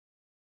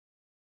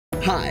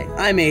Hi,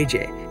 I'm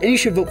AJ, and you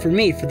should vote for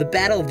me for the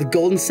Battle of the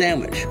Golden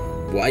Sandwich.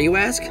 Why, you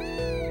ask?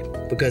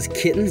 Because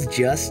kittens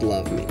just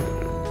love me.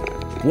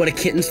 What do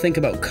kittens think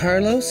about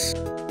Carlos?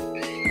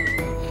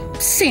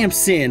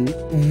 Samson,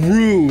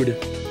 rude.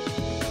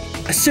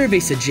 A survey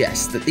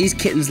suggests that these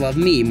kittens love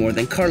me more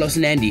than Carlos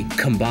and Andy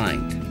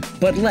combined,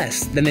 but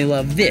less than they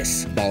love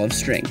this ball of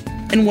string.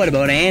 And what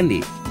about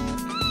Andy?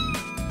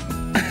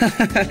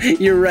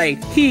 You're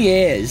right, he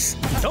is.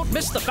 Don't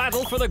miss the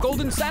battle for the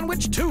Golden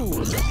Sandwich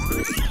too.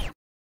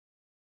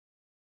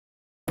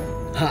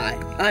 Hi,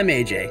 I'm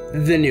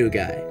AJ, the new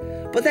guy.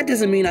 But that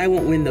doesn't mean I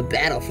won't win the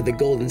battle for the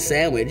Golden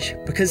Sandwich,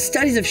 because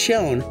studies have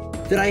shown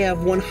that I have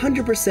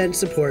 100%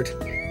 support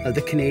of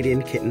the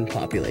Canadian kitten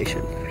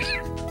population.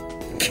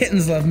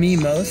 Kittens love me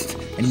most,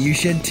 and you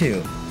should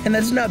too. And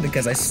that's not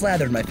because I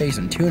slathered my face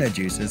in tuna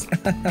juices.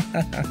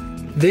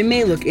 They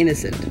may look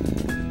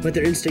innocent, but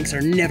their instincts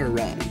are never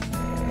wrong.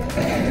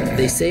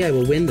 They say I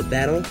will win the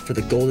battle for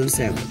the Golden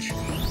Sandwich.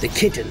 The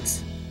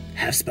kittens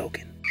have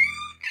spoken.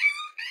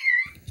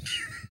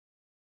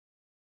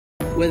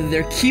 Whether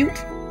they're cute,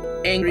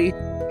 angry,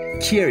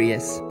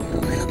 curious, a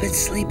little bit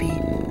sleepy,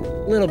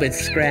 a little bit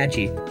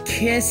scratchy,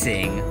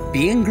 kissing,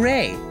 being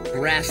gray,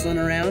 wrestling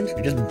around,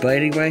 or just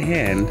biting my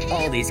hand,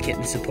 all these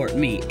kittens support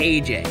me,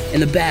 AJ, in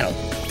the battle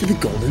for the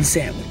Golden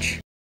Sandwich.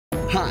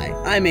 Hi,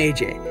 I'm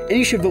AJ, and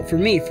you should vote for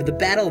me for the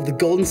Battle of the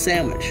Golden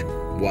Sandwich.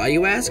 Why,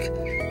 you ask?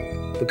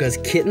 Because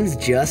kittens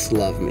just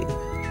love me.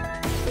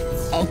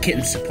 All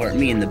kittens support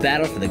me in the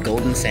battle for the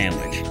Golden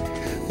Sandwich.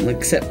 Well,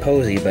 except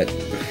Posey, but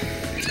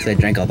because I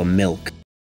drank all the milk.